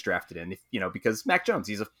was drafted in, because Mac Jones,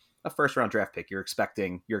 he's a first round draft pick. You're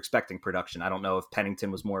expecting production. I don't know if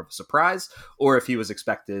Pennington was more of a surprise or if he was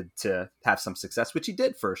expected to have some success, which he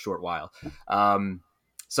did for a short while.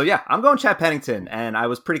 So yeah, I'm going Chad Pennington, and I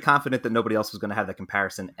was pretty confident that nobody else was going to have that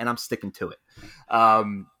comparison, and I'm sticking to it.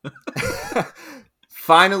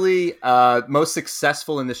 Finally, most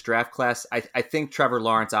successful in this draft class, I think Trevor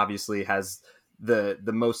Lawrence obviously has the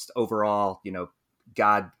most overall,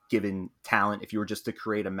 God-given talent. If you were just to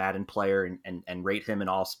create a Madden player and rate him in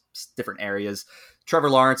all different areas, Trevor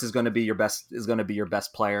Lawrence is going to be your best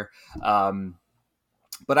player.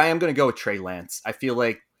 But I am going to go with Trey Lance. I feel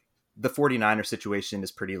like the 49er situation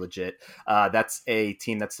is pretty legit. That's a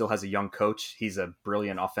team that still has a young coach. He's a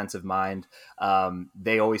brilliant offensive mind.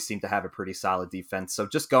 They always seem to have a pretty solid defense. So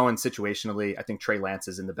just going situationally, I think Trey Lance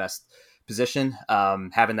is in the best position.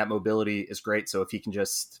 Having that mobility is great. So if he can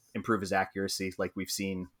just improve his accuracy, like we've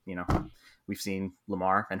seen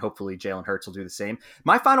Lamar, and hopefully Jalen Hurts will do the same.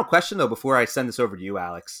 My final question, though, before I send this over to you,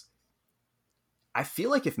 Alex, I feel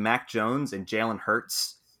like if Mac Jones and Jalen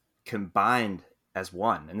Hurts combined as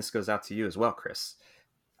one, and this goes out to you as well, Chris,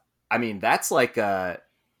 I mean, that's like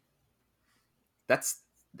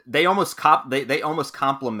they almost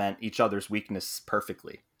complement each other's weakness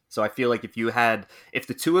perfectly. So I feel like if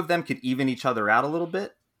the two of them could even each other out a little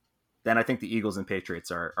bit, then I think the Eagles and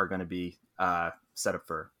Patriots are going to be set up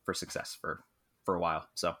for success for a while.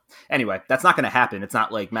 So anyway, that's not going to happen. It's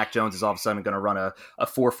not like Mac Jones is all of a sudden going to run a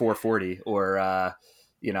 4.40 or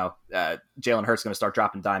Jalen Hurts going to start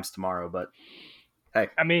dropping dimes tomorrow. But hey,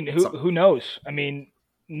 I mean, who knows? I mean,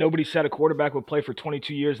 nobody said a quarterback would play for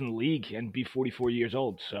 22 years in the league and be 44 years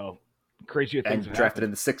old. So crazier things and drafted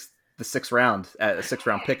in the sixth round, a 6th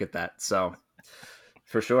round pick at that. So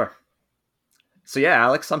for sure. So yeah,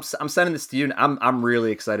 Alex, I'm sending this to you. I'm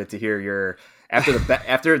really excited to hear your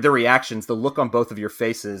after the reactions, the look on both of your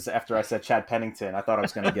faces after I said Chad Pennington. I thought I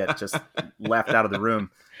was going to get just laughed out of the room.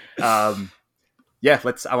 Yeah,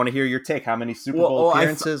 I want to hear your take. How many Super Bowl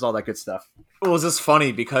appearances, all that good stuff. Well, it's just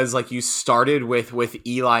funny because like you started with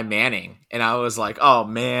Eli Manning, and I was like, oh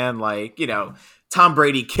man, like, Tom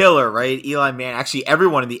Brady killer, right? Eli Manning. Actually,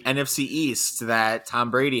 everyone in the NFC East that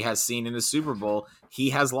Tom Brady has seen in the Super Bowl,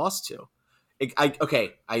 he has lost to.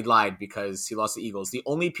 I lied because he lost to the Eagles. The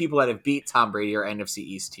only people that have beat Tom Brady are NFC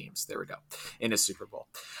East teams. There we go. In a Super Bowl.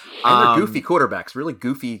 And they're goofy quarterbacks, really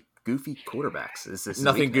goofy quarterbacks. Is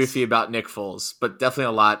nothing goofy about Nick Foles, but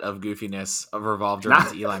definitely a lot of goofiness revolved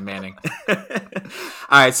around Eli Manning. All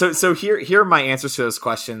right, so here are my answers to those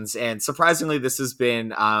questions, and surprisingly, this has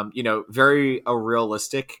been very a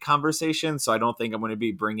realistic conversation. So I don't think I'm going to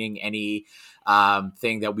be bringing any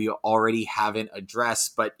thing that we already haven't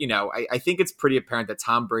addressed. But I think it's pretty apparent that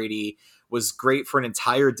Tom Brady was great for an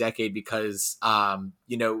entire decade because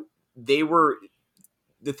they were.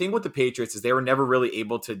 The thing with the Patriots is they were never really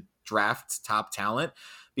able to draft top talent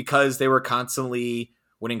because they were constantly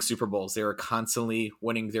winning Super Bowls. They were constantly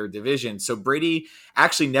winning their division. So Brady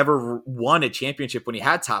actually never won a championship when he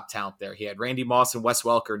had top talent there. He had Randy Moss and Wes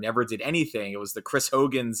Welker, never did anything. It was the Chris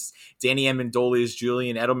Hogans, Danny Amendola's,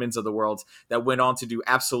 Julian Edelman's of the world that went on to do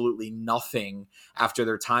absolutely nothing after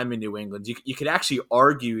their time in New England. You could actually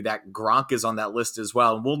argue that Gronk is on that list as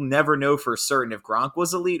well. And we'll never know for certain if Gronk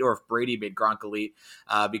was elite or if Brady made Gronk elite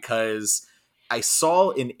because I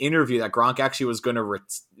saw an interview that Gronk actually was going to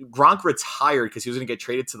Gronk retired because he was going to get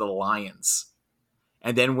traded to the Lions.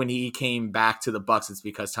 And then when he came back to the Bucs, it's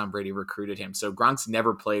because Tom Brady recruited him. So Gronk's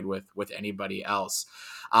never played with anybody else.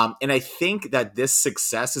 And I think that this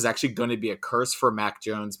success is actually going to be a curse for Mac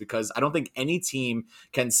Jones because I don't think any team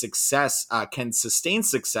can sustain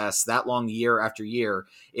success that long year after year.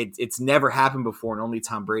 It's never happened before, and only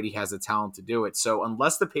Tom Brady has the talent to do it. So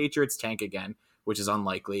unless the Patriots tank again, which is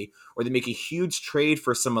unlikely, or they make a huge trade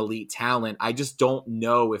for some elite talent, I just don't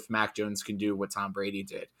know if Mac Jones can do what Tom Brady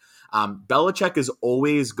did. Belichick is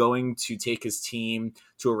always going to take his team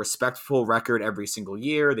to a respectful record every single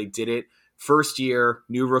year. They did it first year,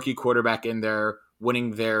 new rookie quarterback in there,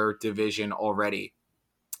 winning their division already.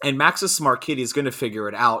 And Mac's a smart kid. He's going to figure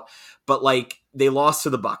it out. But like, they lost to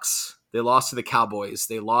the Bucks. They lost to the Cowboys.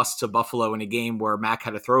 They lost to Buffalo in a game where Mac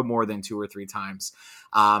had to throw more than 2 or 3 times.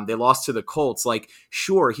 They lost to the Colts. Like,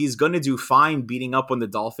 sure, he's going to do fine beating up on the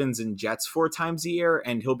Dolphins and Jets 4 times a year,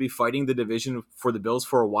 and he'll be fighting the division for the Bills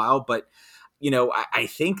for a while. But, I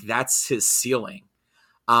think that's his ceiling.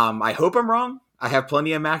 I hope I'm wrong. I have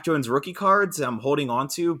plenty of Mac Jones rookie cards I'm holding on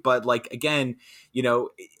to. But, like, again,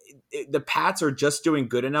 the Pats are just doing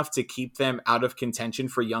good enough to keep them out of contention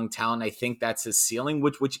for young talent. I think that's his ceiling,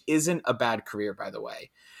 which isn't a bad career, by the way.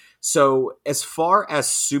 So as far as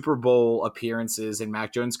Super Bowl appearances in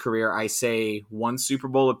Mac Jones' career, I say 1 Super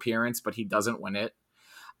Bowl appearance, but he doesn't win it.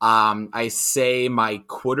 I say my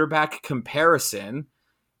quarterback comparison, and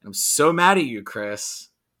I'm so mad at you, Chris,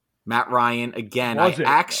 Matt Ryan. Again, I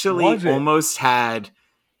actually almost had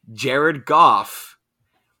Jared Goff,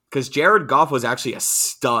 because Jared Goff was actually a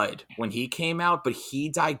stud when he came out, but he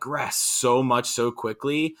digressed so much so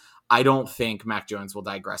quickly. I don't think Mac Jones will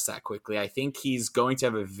digress that quickly. I think he's going to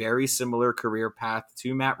have a very similar career path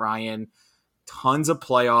to Matt Ryan. Tons of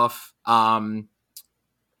playoff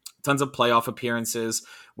appearances.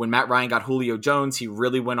 When Matt Ryan got Julio Jones, he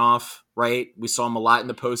really went off, right? We saw him a lot in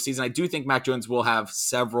the postseason. I do think Mac Jones will have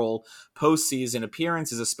several postseason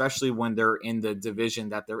appearances, especially when they're in the division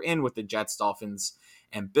that they're in with the Jets, Dolphins,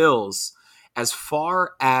 and Bills. As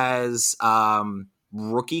far as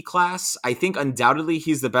rookie class, I think undoubtedly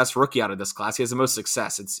he's the best rookie out of this class. He has the most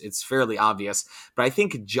success. It's fairly obvious. But I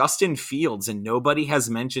think Justin Fields, and nobody has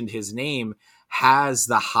mentioned his name, has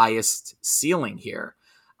the highest ceiling here.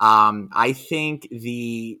 I think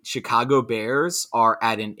the Chicago Bears are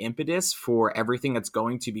at an impetus for everything that's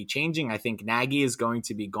going to be changing. I think Nagy is going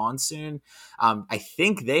to be gone soon. I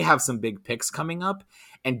think they have some big picks coming up.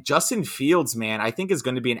 And Justin Fields, man, I think is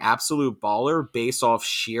going to be an absolute baller based off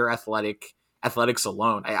sheer athletics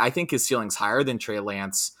alone. I think his ceiling's higher than Trey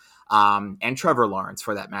Lance and Trevor Lawrence,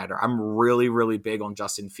 for that matter. I'm really, really big on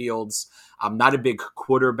Justin Fields. I'm not a big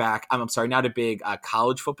quarterback. Not a big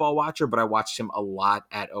college football watcher, but I watched him a lot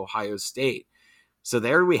at Ohio State. So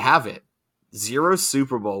there we have it. 0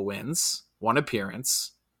 Super Bowl wins, 1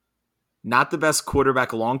 appearance. Not the best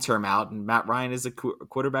quarterback long-term out, and Matt Ryan is a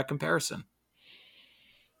quarterback comparison.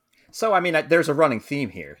 So, I mean, there's a running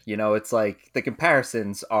theme here. It's like the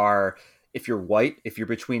comparisons are, if you're white, if you're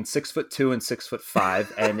between 6'2" and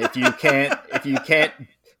 6'5", and if you can't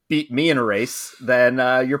beat me in a race, then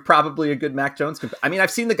you're probably a good Mac Jones. I mean,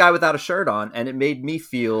 I've seen the guy without a shirt on, and it made me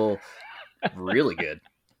feel really good.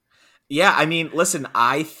 Yeah, I mean, listen,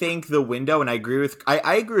 I think the window, and I agree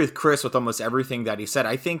with Chris with almost everything that he said.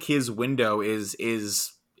 I think his window is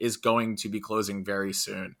going to be closing very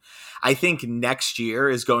soon. I think next year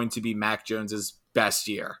is going to be Mac Jones's best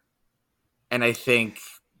year. And I think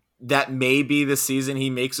that may be the season he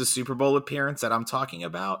makes a Super Bowl appearance that I'm talking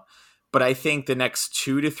about. But I think the next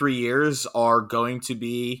 2 to 3 years are going to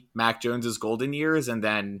be Mac Jones's golden years. And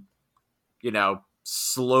then,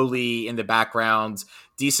 slowly in the background,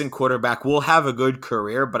 decent quarterback will have a good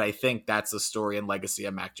career. But I think that's the story and legacy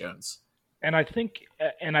of Mac Jones. And I think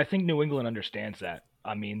New England understands that.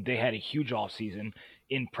 I mean, they had a huge offseason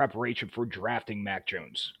in preparation for drafting Mac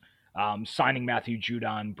Jones, signing Matthew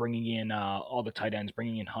Judon, bringing in all the tight ends,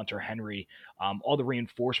 bringing in Hunter Henry, all the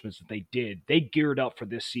reinforcements that they did. They geared up for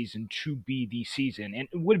this season to be the season, and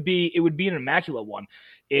it would be an immaculate one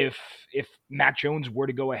if Mac Jones were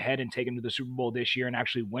to go ahead and take him to the Super Bowl this year and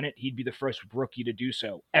actually win it. He'd be the first rookie to do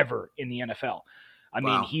so ever in the NFL. I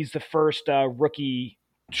mean, he's the first rookie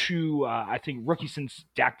since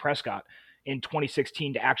Dak Prescott in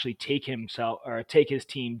 2016 to actually take his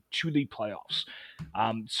team to the playoffs.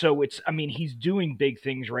 So he's doing big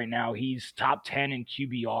things right now. He's top 10 in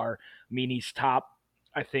QBR. I mean, he's top,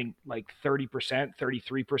 I think, like 30%,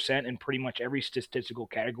 33% in pretty much every statistical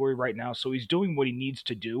category right now. So he's doing what he needs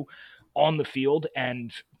to do on the field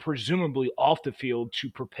and presumably off the field to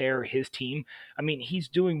prepare his team. I mean, he's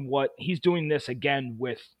doing this again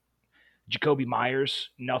with Jacoby Myers,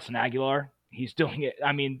 Nelson Aguilar. He's doing it.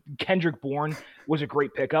 I mean, Kendrick Bourne was a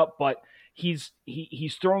great pickup, but he's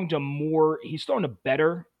throwing to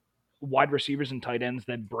better wide receivers and tight ends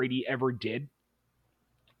than Brady ever did.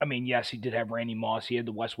 I mean, yes, he did have Randy Moss. He had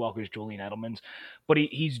the Wes Welkers, Julian Edelmans, but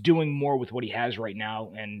he's doing more with what he has right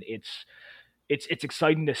now, and it's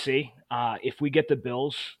exciting to see. If we get the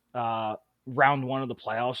Bills, round one of the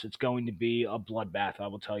playoffs, it's going to be a bloodbath. I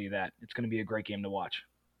will tell you that. It's going to be a great game to watch.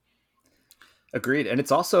 Agreed. And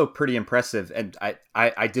it's also pretty impressive. And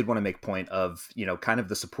I did want to make point of, kind of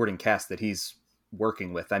the supporting cast that he's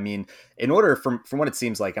working with. I mean, in order from what it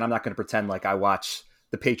seems like, and I'm not going to pretend like I watch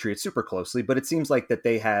the Patriots super closely, but it seems like that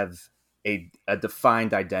they have a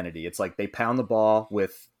defined identity. It's like they pound the ball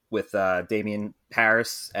with Damian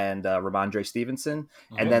Harris and Ramondre Stevenson.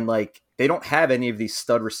 Mm-hmm. And then like, they don't have any of these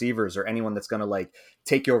stud receivers or anyone that's going to like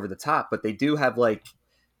take you over the top, but they do have like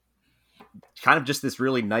kind of just this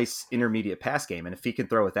really nice intermediate pass game. And if he can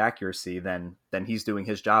throw with accuracy, then he's doing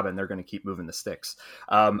his job and they're going to keep moving the sticks.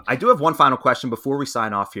 I do have one final question before we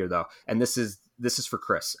sign off here though. And this is for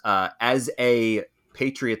Chris. As a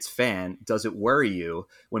Patriots fan, does it worry you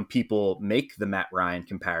when people make the Matt Ryan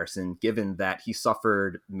comparison, given that he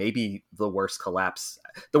suffered maybe the worst collapse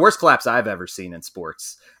I've ever seen in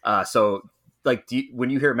sports? So like, when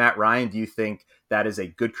you hear Matt Ryan, do you think that is a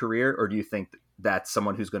good career, or do you think that's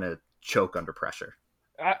someone who's going to choke under pressure?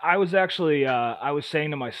 I was actually I was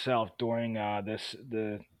saying to myself during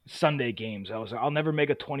the Sunday games, I'll never make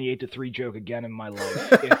a 28-3 joke again in my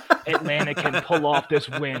life if Atlanta can pull off this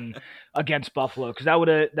win against Buffalo, because that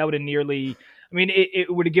would have nearly. I mean, it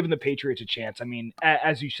would have given the Patriots a chance. I mean,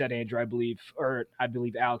 as you said, Andrew, I believe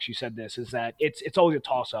Alex, you said this, is that it's always a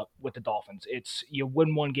toss up with the Dolphins. It's you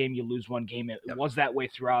win one game, you lose one game. It was that way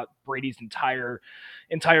throughout Brady's entire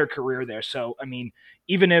career there. So I mean,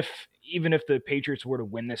 even if the Patriots were to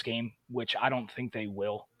win this game, which I don't think they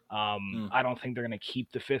will, I don't think they're going to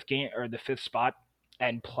keep the fifth spot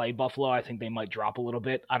and play Buffalo. I think they might drop a little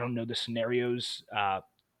bit. I don't know the scenarios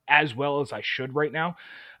as well as I should right now.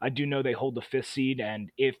 I do know they hold the 5th seed, and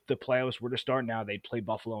if the playoffs were to start now, they'd play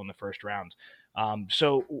Buffalo in the first round.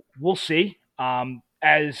 So we'll see.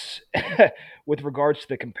 As with regards to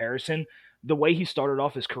the comparison, the way he started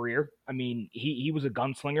off his career, I mean, he was a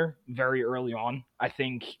gunslinger very early on. I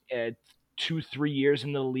think 2-3 years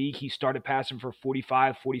into the league, he started passing for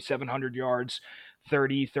 4,700 yards,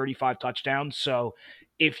 35 touchdowns. So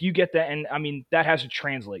if you get that, and I mean, that has to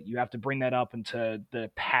translate. You have to bring that up into the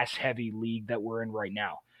pass-heavy league that we're in right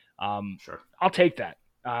now. Sure. I'll take that.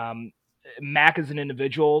 Mac as an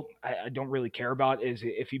individual, I don't really care about. Is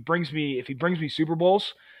if he brings me Super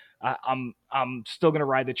Bowls, I'm still gonna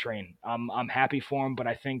ride the train. I'm happy for him, but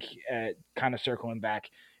I think kind of circling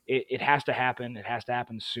back, it has to happen. It has to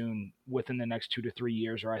happen soon, within the next 2 to 3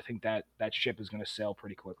 years, or I think that ship is gonna sail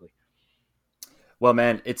pretty quickly. Well,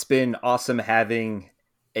 man, it's been awesome having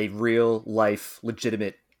a real life,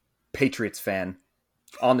 legitimate Patriots fan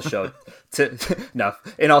on the show. No,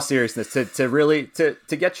 in all seriousness, to really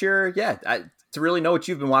get your to really know what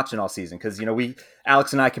you've been watching all season, because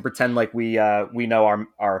Alex and I can pretend like we know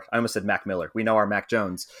our I almost said Mac Miller, we know our Mac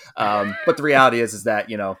Jones, but the reality is that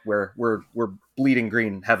we're bleeding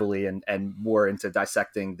green heavily and more into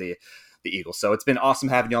dissecting the Eagles. So it's been awesome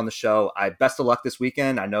having you on the show. Best of luck this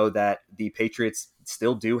weekend. I know that the Patriots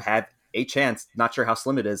still do have a chance, not sure how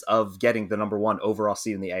slim it is, of getting the number 1 overall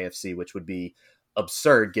seed in the AFC, which would be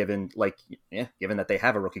absurd given that they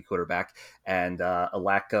have a rookie quarterback and a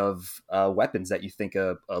lack of weapons that you think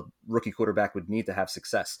a rookie quarterback would need to have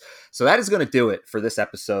success. So that is going to do it for this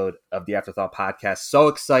episode of the Afterthought Podcast. So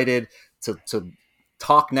excited to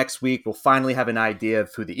talk next week. We'll finally have an idea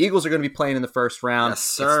of who the Eagles are going to be playing in the first round. Yes,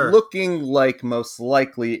 sir. It's looking like most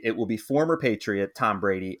likely it will be former Patriot Tom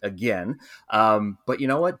Brady again. But you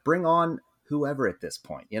know what? Bring on whoever at this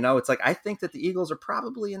point. It's like, I think that the Eagles are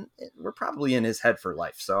probably in his head for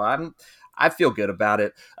life. So I feel good about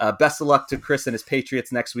it. Best of luck to Chris and his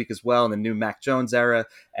Patriots next week as well in the new Mac Jones era,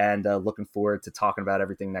 and looking forward to talking about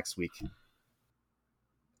everything next week.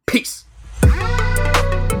 Peace.